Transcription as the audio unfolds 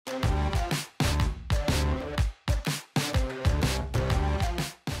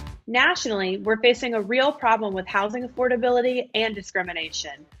Nationally, we're facing a real problem with housing affordability and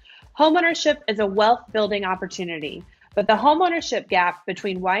discrimination. Homeownership is a wealth building opportunity, but the homeownership gap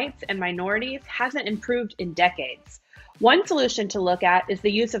between whites and minorities hasn't improved in decades. One solution to look at is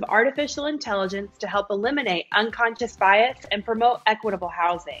the use of artificial intelligence to help eliminate unconscious bias and promote equitable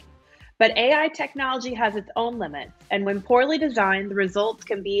housing. But AI technology has its own limits, and when poorly designed, the results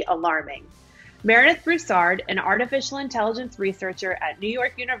can be alarming. Meredith Broussard, an artificial intelligence researcher at New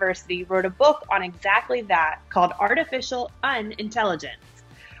York University, wrote a book on exactly that called Artificial Unintelligence.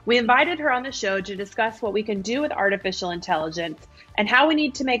 We invited her on the show to discuss what we can do with artificial intelligence and how we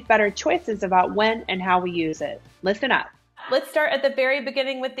need to make better choices about when and how we use it. Listen up. Let's start at the very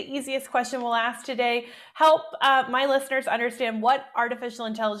beginning with the easiest question we'll ask today. Help my listeners understand what artificial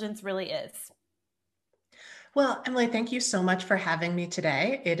intelligence really is. Well, Emily, thank you so much for having me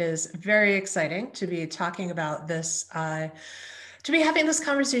today. It is very exciting to be talking about this, to be having this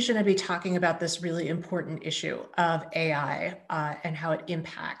conversation and be talking about this really important issue of AI and how it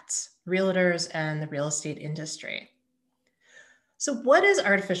impacts realtors and the real estate industry. So what is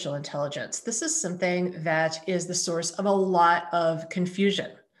artificial intelligence? This is something that is the source of a lot of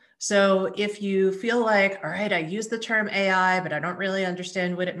confusion. So if you feel like, all right, I use the term AI, but I don't really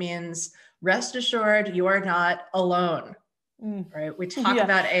understand what it means, rest assured, you are not alone, right? We talk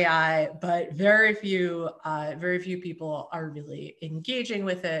about AI, but very few people are really engaging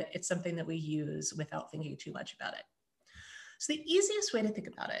with it. It's something that we use without thinking too much about it. So the easiest way to think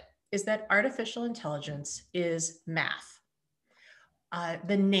about it is that artificial intelligence is math.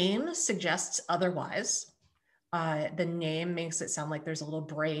 The name suggests otherwise. The name makes it sound like there's a little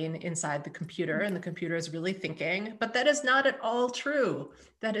brain inside the computer and the computer is really thinking, but that is not at all true.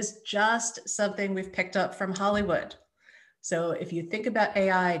 That is just something we've picked up from Hollywood. So if you think about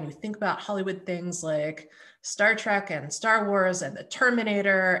AI and you think about Hollywood things like Star Trek and Star Wars and the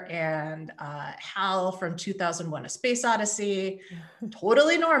Terminator and HAL from 2001: A Space Odyssey,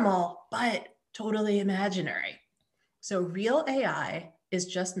 totally normal, but totally imaginary. So real AI is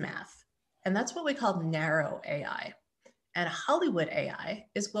just math. And that's what we call narrow AI. And Hollywood AI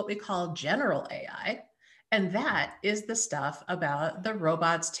is what we call general AI. And that is the stuff about the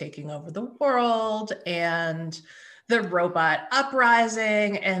robots taking over the world and the robot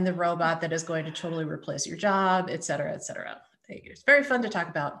uprising and the robot that is going to totally replace your job, et cetera, et cetera. It's very fun to talk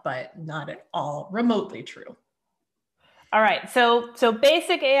about, but not at all remotely true. All right, so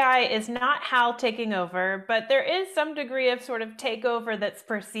basic AI is not HAL taking over, but there is some degree of sort of takeover that's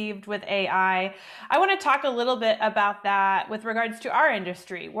perceived with AI. I want to talk a little bit about that with regards to our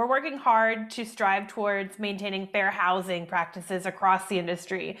industry. We're working hard to strive towards maintaining fair housing practices across the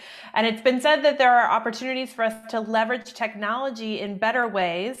industry. And it's been said that there are opportunities for us to leverage technology in better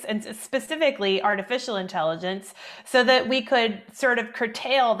ways, and specifically artificial intelligence, so that we could sort of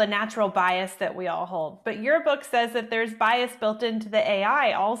curtail the natural bias that we all hold. But your book says that there's bias built into the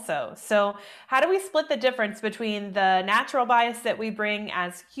AI also. So how do we split the difference between the natural bias that we bring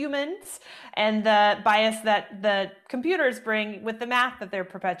as humans and the bias that the computers bring with the math that they're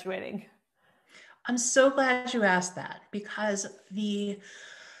perpetuating? I'm so glad you asked that, because the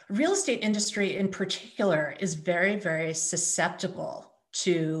real estate industry in particular is very, very susceptible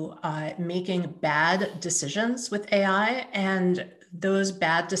to making bad decisions with AI, and those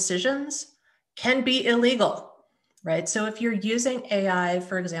bad decisions can be illegal. Right. So if you're using AI,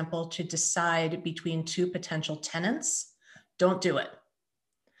 for example, to decide between two potential tenants, don't do it.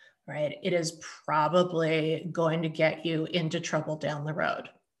 Right. It is probably going to get you into trouble down the road.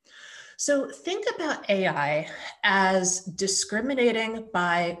 So think about AI as discriminating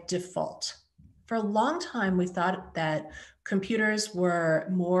by default. For a long time, we thought that computers were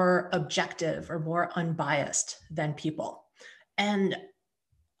more objective or more unbiased than people. And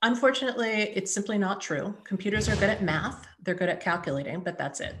unfortunately, it's simply not true. Computers are good at math. They're good at calculating, but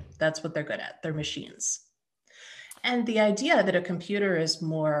that's it. That's what they're good at. They're machines. And the idea that a computer is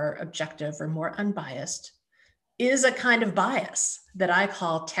more objective or more unbiased is a kind of bias that I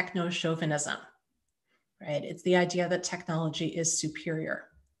call techno-chauvinism, right? It's the idea that technology is superior.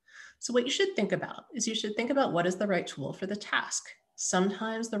 So what you should think about is you should think about what is the right tool for the task.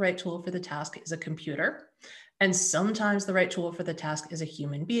 Sometimes the right tool for the task is a computer. And sometimes the right tool for the task is a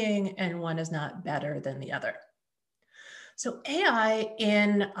human being, and one is not better than the other. So AI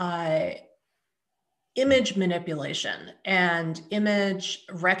in image manipulation and image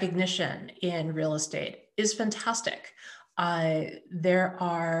recognition in real estate is fantastic. There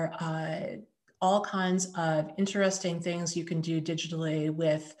are all kinds of interesting things you can do digitally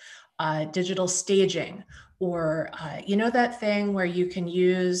with digital staging or you know that thing where you can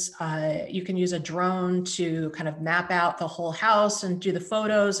use a drone to kind of map out the whole house and do the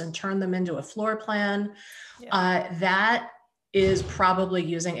photos and turn them into a floor plan. Yeah. That is probably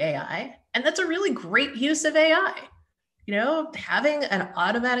using AI, and that's a really great use of AI. You know, having an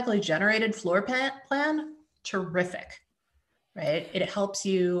automatically generated floor plan, terrific, right? It helps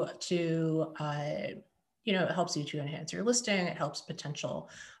you to, it helps you to enhance your listing. It helps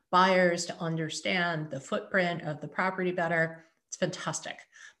potential buyers to understand the footprint of the property better. It's fantastic.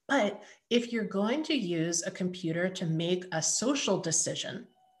 But if you're going to use a computer to make a social decision,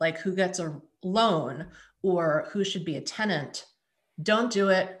 like who gets a loan or who should be a tenant, don't do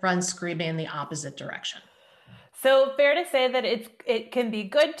it. Run screaming in the opposite direction. So fair to say that it can be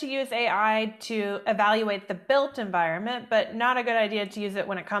good to use AI to evaluate the built environment, but not a good idea to use it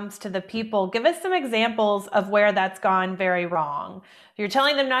when it comes to the people. Give us some examples of where that's gone very wrong. You're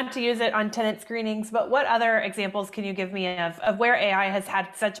telling them not to use it on tenant screenings, but what other examples can you give me of where AI has had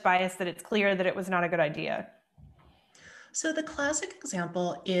such bias that it's clear that it was not a good idea? So the classic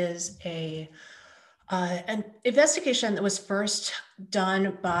example is an investigation that was first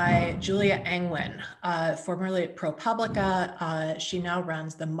done by Julia Angwin, formerly at ProPublica. She now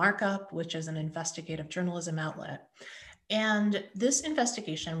runs The Markup, which is an investigative journalism outlet. And this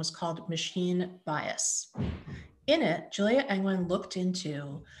investigation was called Machine Bias. In it, Julia Angwin looked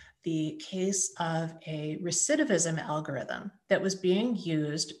into the case of a recidivism algorithm that was being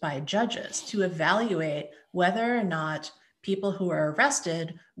used by judges to evaluate whether or not people who are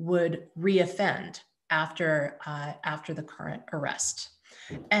arrested would reoffend after the current arrest.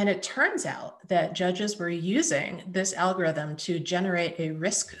 And it turns out that judges were using this algorithm to generate a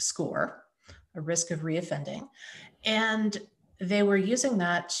risk score, a risk of reoffending, and they were using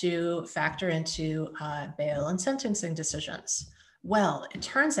that to factor into bail and sentencing decisions. Well, it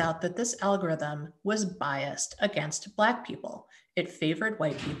turns out that this algorithm was biased against Black people. It favored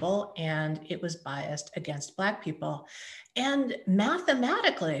white people and it was biased against Black people. And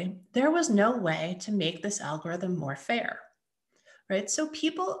mathematically, there was no way to make this algorithm more fair, right? So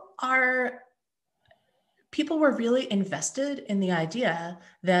people were really invested in the idea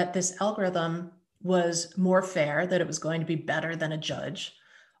that this algorithm was more fair, that it was going to be better than a judge.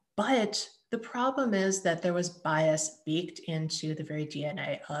 But the problem is that there was bias baked into the very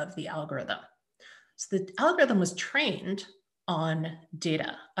DNA of the algorithm. So the algorithm was trained on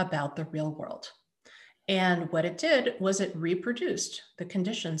data about the real world. And what it did was it reproduced the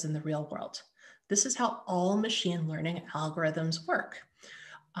conditions in the real world. This is how all machine learning algorithms work.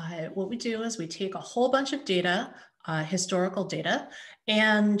 What we do is we take a whole bunch of data, historical data,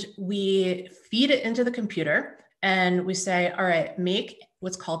 and we feed it into the computer and we say, all right, make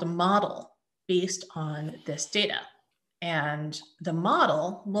what's called a model based on this data. And the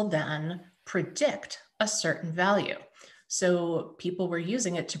model will then predict a certain value. So people were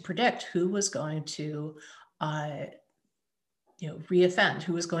using it to predict who was going to reoffend,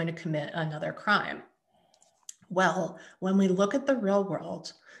 who was going to commit another crime. Well, when we look at the real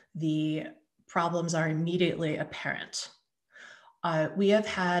world, the problems are immediately apparent. We have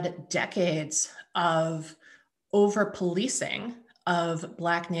had decades of over-policing of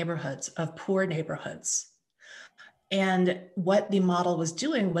Black neighborhoods, of poor neighborhoods. And what the model was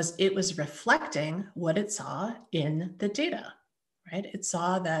doing was it was reflecting what it saw in the data, right? It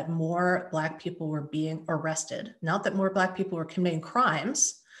saw that more Black people were being arrested, not that more Black people were committing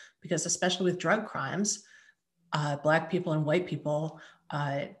crimes, because especially with drug crimes, Black people and white people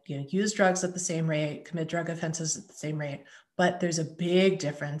use drugs at the same rate, commit drug offenses at the same rate, but there's a big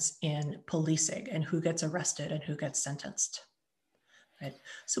difference in policing and who gets arrested and who gets sentenced, right?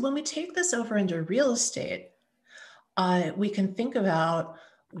 So when we take this over into real estate, we can think about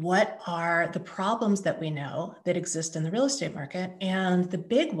what are the problems that we know that exist in the real estate market. And the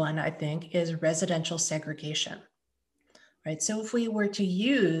big one, I think, is residential segregation, right? So if we were to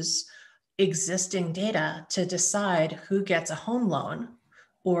use existing data to decide who gets a home loan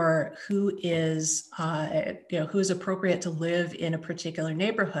or who is appropriate to live in a particular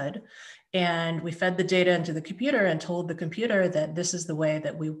neighborhood, and we fed the data into the computer and told the computer that this is the way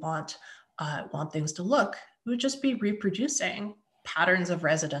that we want things to look, we would just be reproducing patterns of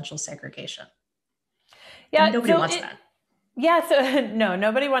residential segregation. Yeah, and nobody wants that. Yeah, so no,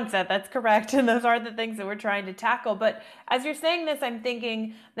 nobody wants that. That's correct. And those are the things that we're trying to tackle. But as you're saying this, I'm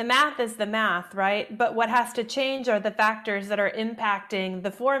thinking the math is the math, right? But what has to change are the factors that are impacting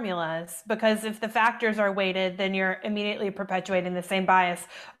the formulas. Because if the factors are weighted, then you're immediately perpetuating the same bias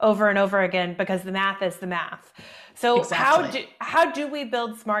over and over again because the math is the math. So Exactly. how do we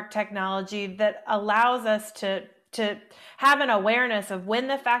build smart technology that allows us to to have an awareness of when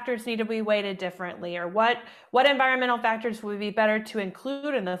the factors need to be weighted differently, or what environmental factors would be better to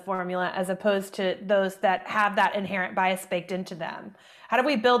include in the formula as opposed to those that have that inherent bias baked into them? How do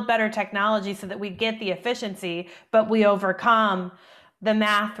we build better technology so that we get the efficiency, but we overcome the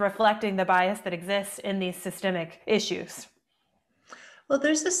math reflecting the bias that exists in these systemic issues? Well,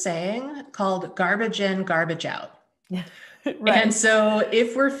 there's a saying called garbage in, garbage out. Right. And so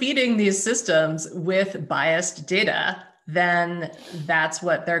if we're feeding these systems with biased data, then that's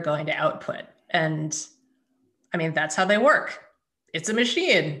what they're going to output. And I mean, that's how they work. It's a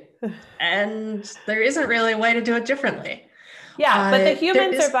machine, and there isn't really a way to do it differently. Yeah, but the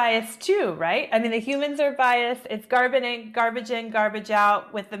humans are biased too, right? I mean, the humans are biased. It's garbage in, garbage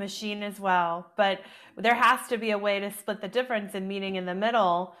out with the machine as well. But there has to be a way to split the difference and meeting in the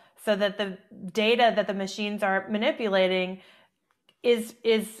middle so that the data that the machines are manipulating is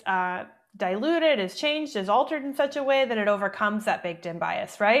diluted, is changed, is altered in such a way that it overcomes that baked in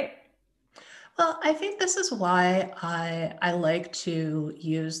bias, right? Well, I think this is why I like to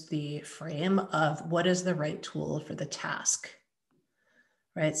use the frame of what is the right tool for the task,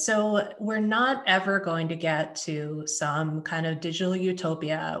 right? So we're not ever going to get to some kind of digital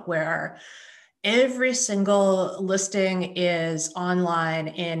utopia where every single listing is online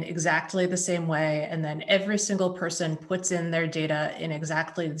in exactly the same way, and then every single person puts in their data in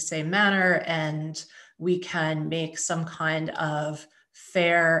exactly the same manner, and we can make some kind of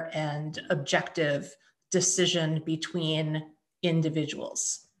fair and objective decision between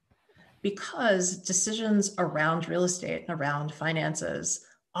individuals. Because decisions around real estate and around finances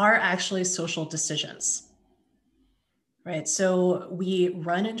are actually social decisions. Right. So we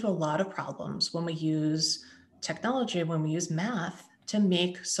run into a lot of problems when we use technology, when we use math to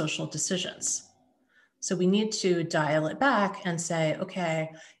make social decisions. So we need to dial it back and say,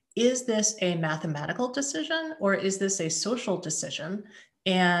 okay, is this a mathematical decision or is this a social decision?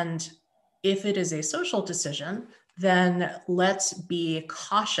 And if it is a social decision, then let's be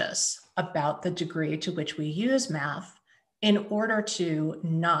cautious about the degree to which we use math in order to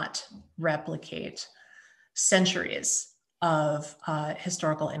not replicate centuries of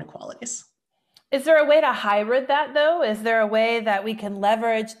historical inequalities. Is there a way to hybrid that though? Is there a way that we can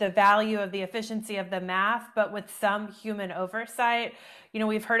leverage the value of the efficiency of the math, but with some human oversight? You know,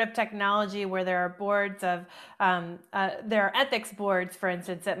 we've heard of technology where there are boards of, there are ethics boards, for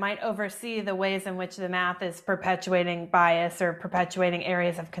instance, that might oversee the ways in which the math is perpetuating bias or perpetuating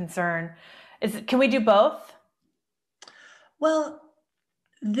areas of concern. Can we do both? Well,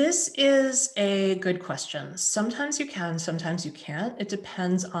 this is a good question. Sometimes you can, sometimes you can't. It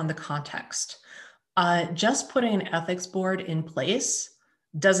depends on the context. Just putting an ethics board in place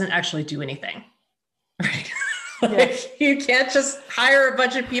doesn't actually do anything, right? Like, you can't just hire a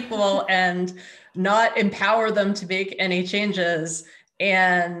bunch of people and not empower them to make any changes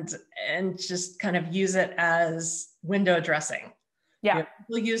and just kind of use it as window dressing. Yeah. You know,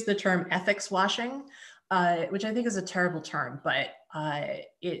 people use the term ethics washing, which I think is a terrible term, but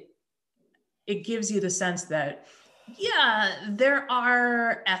it gives you the sense that, yeah, there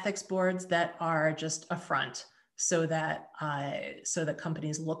are ethics boards that are just a front so that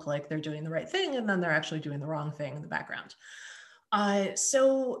companies look like they're doing the right thing, and then they're actually doing the wrong thing in the background.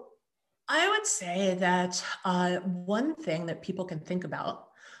 So I would say that one thing that people can think about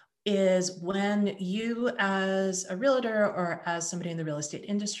is when you, as a realtor or as somebody in the real estate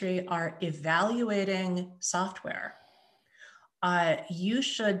industry, are evaluating software, you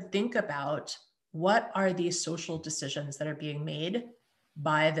should think about what are these social decisions that are being made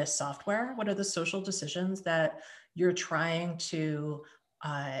by this software? What are the social decisions that you're trying to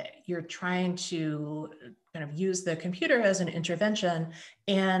kind of use the computer as an intervention?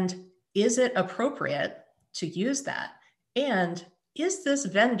 And is it appropriate to use that? And is this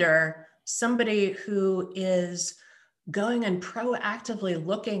vendor somebody who is going and proactively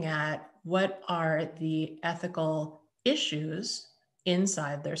looking at what are the ethical issues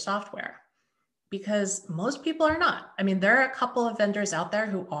inside their software? Because most people are not. I mean, there are a couple of vendors out there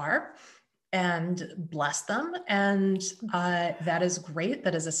who are, and bless them. And that is great.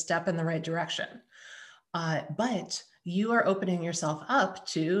 That is a step in the right direction. But you are opening yourself up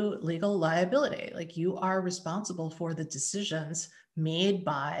to legal liability. Like, you are responsible for the decisions made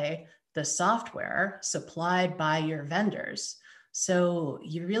by the software supplied by your vendors. So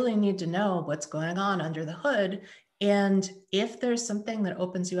you really need to know what's going on under the hood. And if there's something that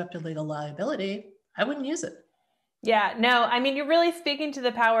opens you up to legal liability, I wouldn't use it. Yeah, no, I mean, you're really speaking to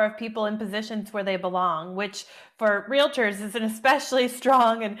the power of people in positions where they belong, which for realtors is an especially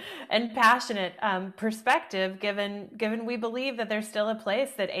strong and passionate perspective, given we believe that there's still a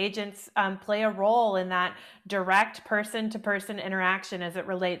place that agents play a role in that direct person-to-person interaction as it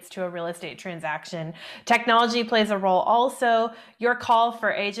relates to a real estate transaction. Technology plays a role also. Your call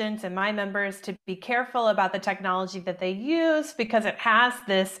for agents and my members to be careful about the technology that they use because it has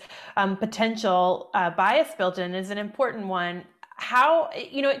this potential bias built in is an important one. How,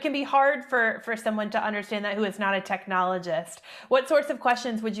 it can be hard for someone to understand that who is not a technologist. What sorts of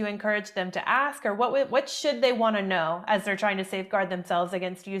questions would you encourage them to ask, or what should they want to know as they're trying to safeguard themselves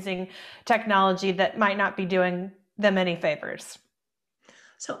against using technology that might not be doing them any favors?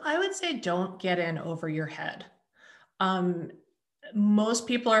 So I would say don't get in over your head. Um, Most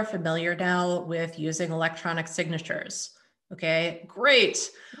people are familiar now with using electronic signatures. Okay,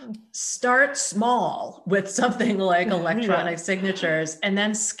 great. Start small with something like Yeah. electronic signatures and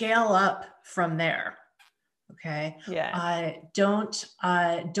then scale up from there. Okay. Yeah.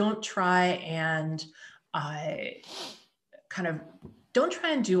 Don't try and uh, kind of don't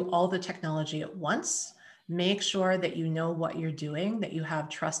try and do all the technology at once. Make sure that you know what you're doing, that you have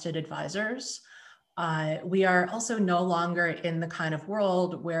trusted advisors. We are also no longer in the kind of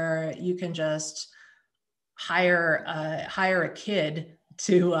world where you can just hire a kid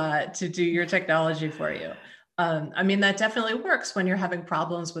to do your technology for you. I mean, that definitely works when you're having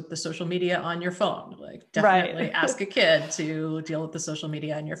problems with the social media on your phone. Like, definitely Right. ask a kid to deal with the social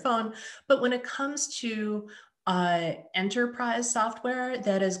media on your phone. But when it comes to enterprise software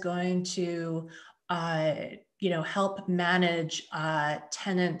that is going to, uh, help manage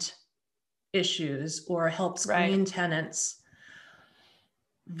tenant issues or help Right. screen tenants,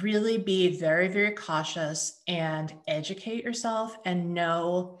 really be very, very cautious and educate yourself and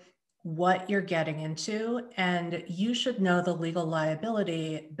know what you're getting into. And you should know the legal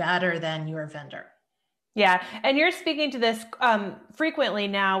liability better than your vendor. Yeah, and you're speaking to this frequently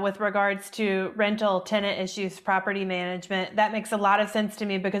now with regards to rental tenant issues, property management. That makes a lot of sense to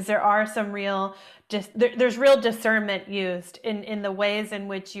me because there are some real there's real discernment used in the ways in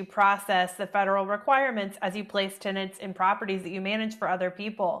which you process the federal requirements as you place tenants in properties that you manage for other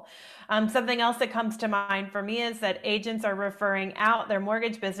people. Something else that comes to mind for me is that agents are referring out their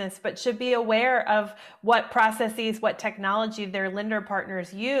mortgage business, but should be aware of what processes, what technology their lender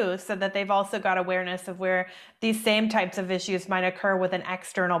partners use so that they've also got awareness of where these same types of issues might occur with an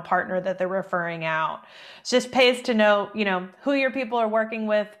external partner that they're referring out. It just pays to know, who your people are working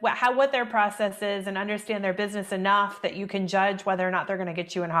with, what their process is, and understand their business enough that you can judge whether or not they're going to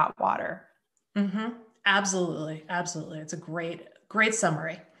get you in hot water. Mm-hmm. Absolutely. Absolutely. It's a great, great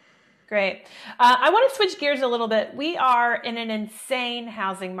summary. Great. I want to switch gears a little bit. We are in an insane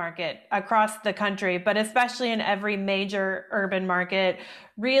housing market across the country, but especially in every major urban market.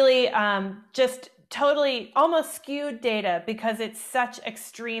 Really, just totally almost skewed data because it's such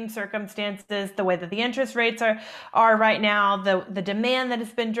extreme circumstances, the way that the interest rates are right now, the demand that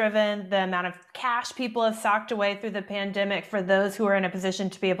has been driven, the amount of cash people have socked away through the pandemic for those who are in a position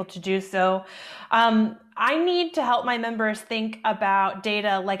to be able to do so. I need to help my members think about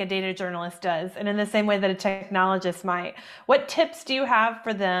data like a data journalist does, and in the same way that a technologist might. What tips do you have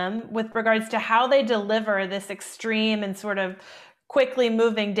for them with regards to how they deliver this extreme and sort of quickly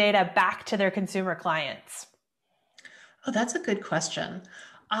moving data back to their consumer clients? Oh, that's a good question.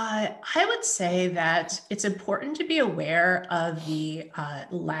 I would say that it's important to be aware of the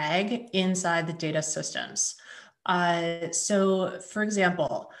lag inside the data systems. So, for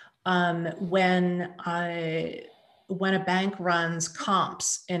example, when a bank runs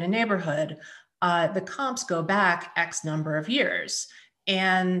comps in a neighborhood, the comps go back X number of years.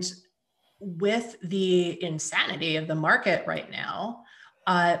 And with the insanity of the market right now,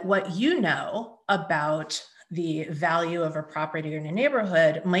 what you know about the value of a property in a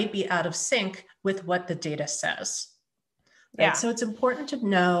neighborhood might be out of sync with what the data says. Right. Yeah. So it's important to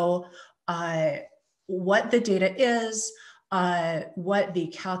know what the data is, what the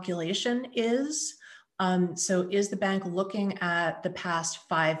calculation is. So is the bank looking at the past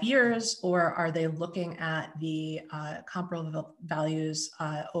 5 years, or are they looking at the comparable values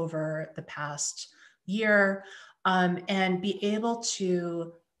over the past year? And be able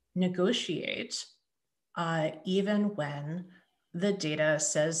to negotiate even when the data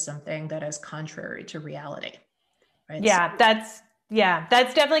says something that is contrary to reality. Right. So,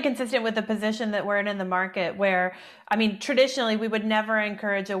 That's definitely consistent with the position that we're in the market where, I mean, traditionally we would never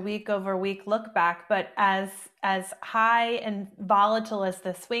encourage a week over week look back, but as high and volatile as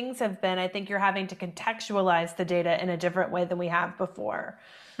the swings have been, I think you're having to contextualize the data in a different way than we have before.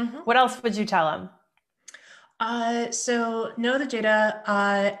 mhm. What else would you tell them? So know the data.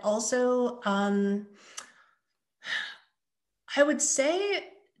 Also, I would say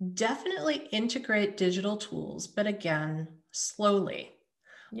definitely integrate digital tools, but again, slowly.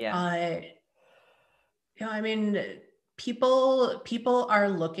 Yeah. I mean, people are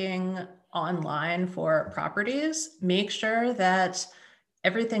looking online for properties. Make sure that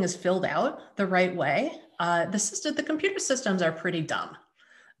everything is filled out the right way. The computer systems are pretty dumb.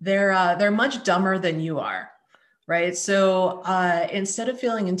 They're much dumber than you are, right? So instead of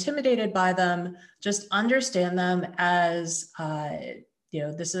feeling intimidated by them, just understand them as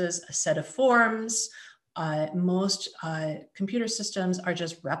this is a set of forms. Most computer systems are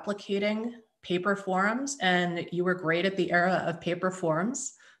just replicating paper forms, and you were great at the era of paper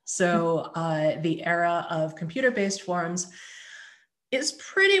forms. So the era of computer-based forms is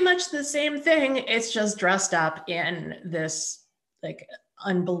pretty much the same thing. It's just dressed up in this like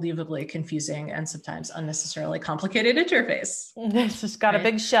unbelievably confusing and sometimes unnecessarily complicated interface. It's just got a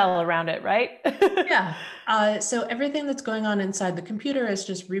big shell around it, right? Yeah. So everything that's going on inside the computer is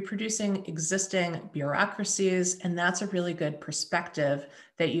just reproducing existing bureaucracies. And that's a really good perspective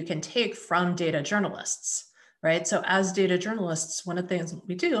that you can take from data journalists, right? So as data journalists, one of the things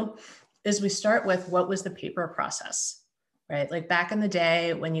we do is we start with what was the paper process, right? Like back in the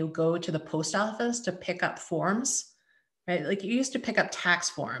day when you go to the post office to pick up forms, right? Like you used to pick up tax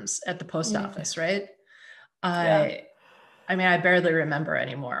forms at the post office, right? Yeah. I mean, I barely remember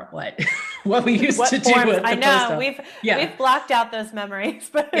anymore what we used what to forms? do. I know we've blocked out those memories,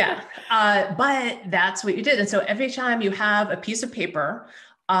 but yeah, but that's what you did. And so every time you have a piece of paper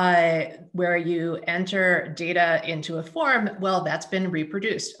where you enter data into a form, well, that's been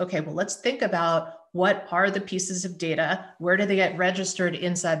reproduced. Okay, well, let's think about what are the pieces of data, where do they get registered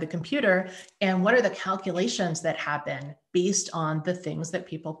inside the computer, and what are the calculations that happen based on the things that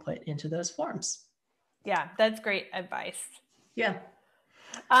people put into those forms. Yeah, that's great advice. Yeah.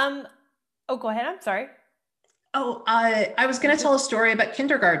 Oh, go ahead. I'm sorry. Oh, I was going to tell a story about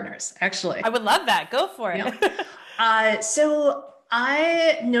kindergartners, actually. I would love that. Go for it. Yeah. So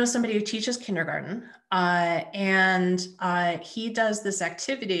I know somebody who teaches kindergarten, and he does this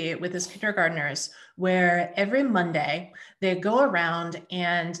activity with his kindergartners where every Monday they go around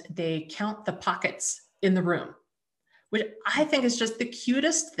and they count the pockets in the room, which I think is just the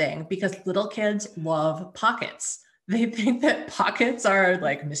cutest thing because little kids love pockets. They think that pockets are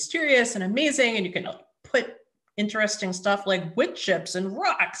like mysterious and amazing, and you can put interesting stuff like wood chips and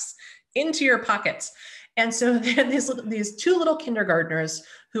rocks into your pockets. And so these two little kindergartners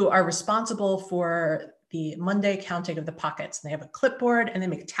who are responsible for the Monday counting of the pockets. And they have a clipboard and they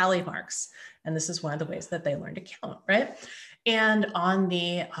make tally marks. And this is one of the ways that they learn to count, right? And on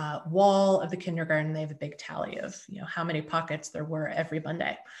the wall of the kindergarten, they have a big tally of how many pockets there were every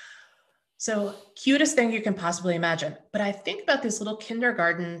Monday. So cutest thing you can possibly imagine. But I think about these little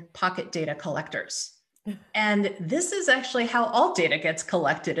kindergarten pocket data collectors. And this is actually how all data gets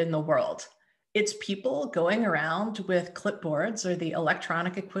collected in the world. It's people going around with clipboards or the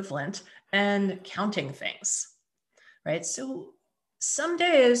electronic equivalent and counting things, right? So some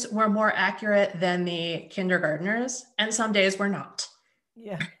days we're more accurate than the kindergartners, and some days we're not.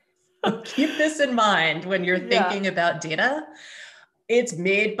 Yeah. So keep this in mind when you're thinking about data. It's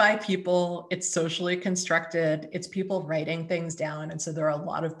made by people, it's socially constructed, it's people writing things down. And so there are a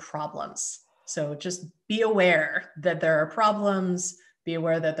lot of problems. So just be aware that there are problems, be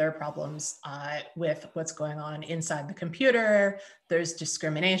aware that there are problems with what's going on inside the computer. There's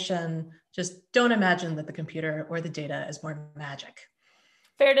discrimination. Just don't imagine that the computer or the data is more magic.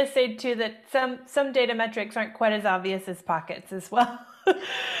 Fair to say too that some data metrics aren't quite as obvious as pockets as well.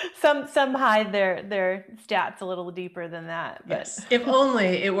 some hide their stats a little deeper than that. But. Yes, if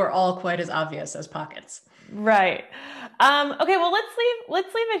only it were all quite as obvious as pockets. Right. Okay. Well,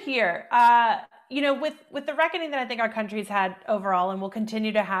 let's leave it here. With the reckoning that I think our country's had overall and will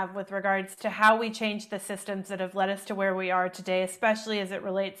continue to have with regards to how we change the systems that have led us to where we are today, especially as it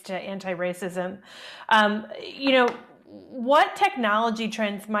relates to anti-racism, what technology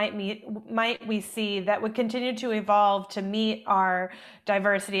trends might we see that would continue to evolve to meet our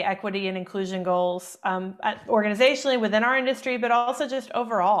diversity, equity, and inclusion goals organizationally within our industry, but also just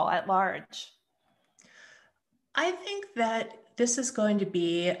overall at large? I think that this is going to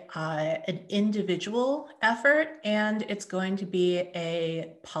be an individual effort, and it's going to be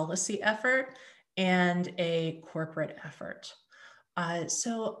a policy effort and a corporate effort.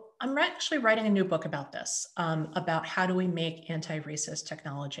 So I'm actually writing a new book about this, about how do we make anti-racist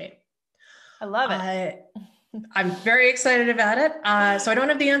technology. I love it. I'm very excited about it. So I don't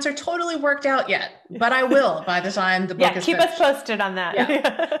have the answer totally worked out yet, but I will by the time the book is keep finished. us posted on that.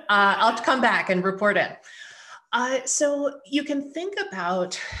 Yeah. I'll come back and report in. So you can think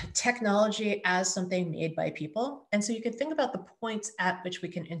about technology as something made by people. And so you can think about the points at which we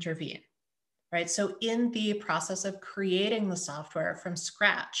can intervene, right? So in the process of creating the software from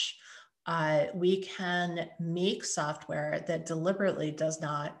scratch, we can make software that deliberately does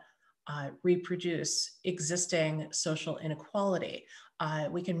not reproduce existing social inequality.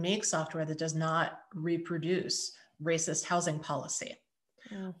 We can make software that does not reproduce racist housing policy.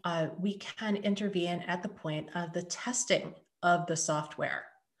 We can intervene at the point of the testing of the software.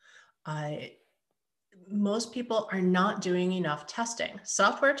 Most people are not doing enough testing.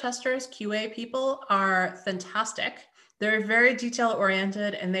 Software testers, QA people, are fantastic. They're very detail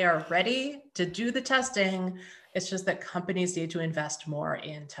oriented and they are ready to do the testing. It's just that companies need to invest more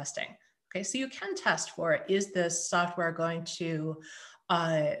in testing. Okay, so you can test for, is this software going to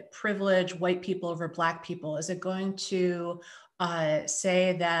privilege white people over Black people? Is it going to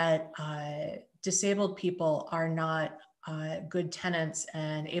say that disabled people are not good tenants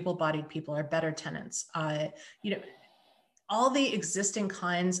and able-bodied people are better tenants? All the existing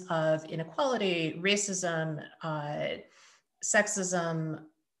kinds of inequality, racism, sexism,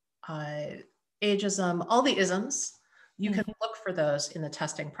 ageism, all the isms, you can look for those in the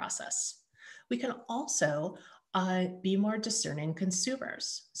testing process. We can also be more discerning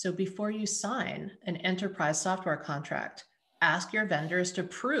consumers. So before you sign an enterprise software contract, ask your vendors to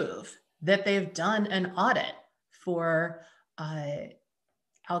prove that they've done an audit for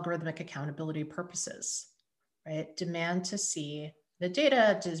algorithmic accountability purposes, right? Demand to see the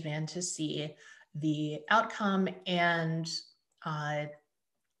data, demand to see the outcome, and I'm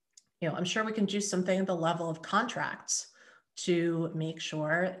sure we can do something at the level of contracts to make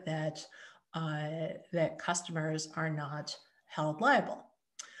sure that that customers are not held liable.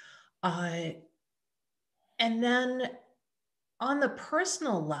 And then on the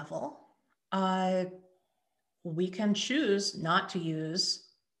personal level, we can choose not to use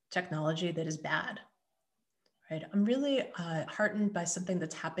technology that is bad, right? I'm really heartened by something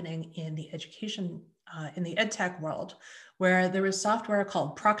that's happening in the education, in the ed tech world, where there was software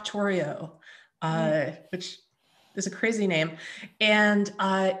called Proctorio, which is a crazy name. And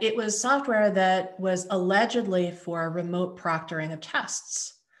it was software that was allegedly for remote proctoring of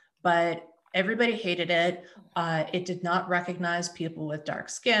tests, but everybody hated it. It did not recognize people with dark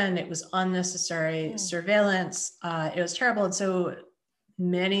skin. It was unnecessary surveillance. It was terrible. And so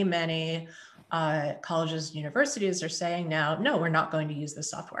many colleges and universities are saying now, no, we're not going to use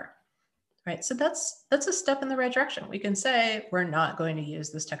this software, right? So that's a step in the right direction. We can say we're not going to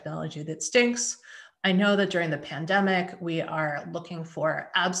use this technology that stinks. I know that during the pandemic, we are looking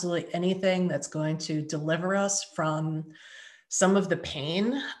for absolutely anything that's going to deliver us from some of the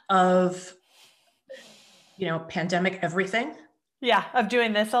pain of, pandemic everything. Yeah, of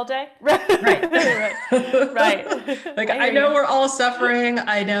doing this all day. Right. Right. Like, I know we're all suffering.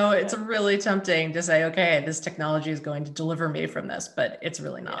 I know it's really tempting to say, okay, this technology is going to deliver me from this, but it's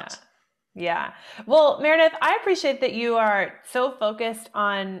really not. Yeah. Well, Meredith, I appreciate that you are so focused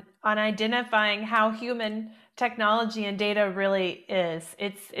on identifying how human technology and data really is.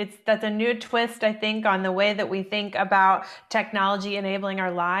 That's a new twist, I think, on the way that we think about technology enabling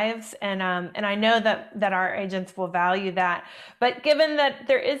our lives. And I know that our agents will value that. But given that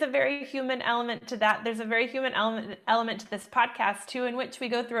there is a very human element to that, there's a very human element to this podcast too, in which we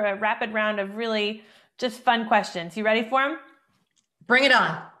go through a rapid round of really just fun questions. You ready for them? Bring it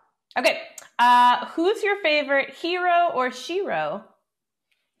on. Okay. Who's your favorite hero or shero?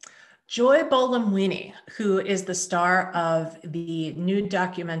 Joy Bolamwini, who is the star of the new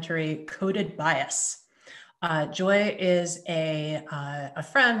documentary Coded Bias. Joy is a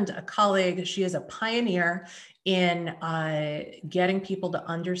friend, a colleague. She is a pioneer in getting people to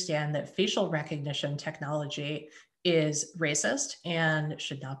understand that facial recognition technology is racist and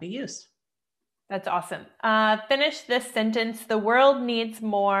should not be used. That's awesome. Finish this sentence. The world needs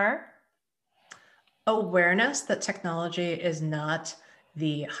more awareness that technology is not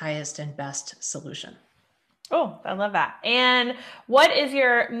the highest and best solution. Oh, I love that. And what is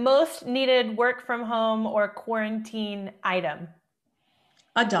your most needed work from home or quarantine item?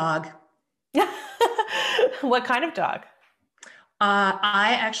 A dog. What kind of dog?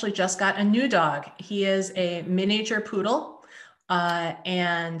 I actually just got a new dog. He is a miniature poodle,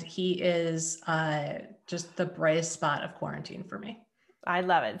 and he is just the brightest spot of quarantine for me. I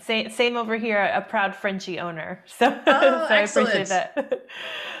love it. Same over here, a proud Frenchie owner. So I appreciate that.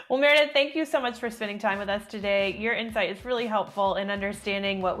 Well, Meredith, thank you so much for spending time with us today. Your insight is really helpful in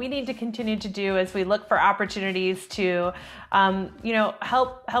understanding what we need to continue to do as we look for opportunities to,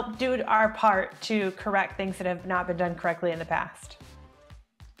 help do our part to correct things that have not been done correctly in the past.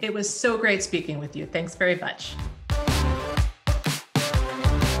 It was so great speaking with you. Thanks very much.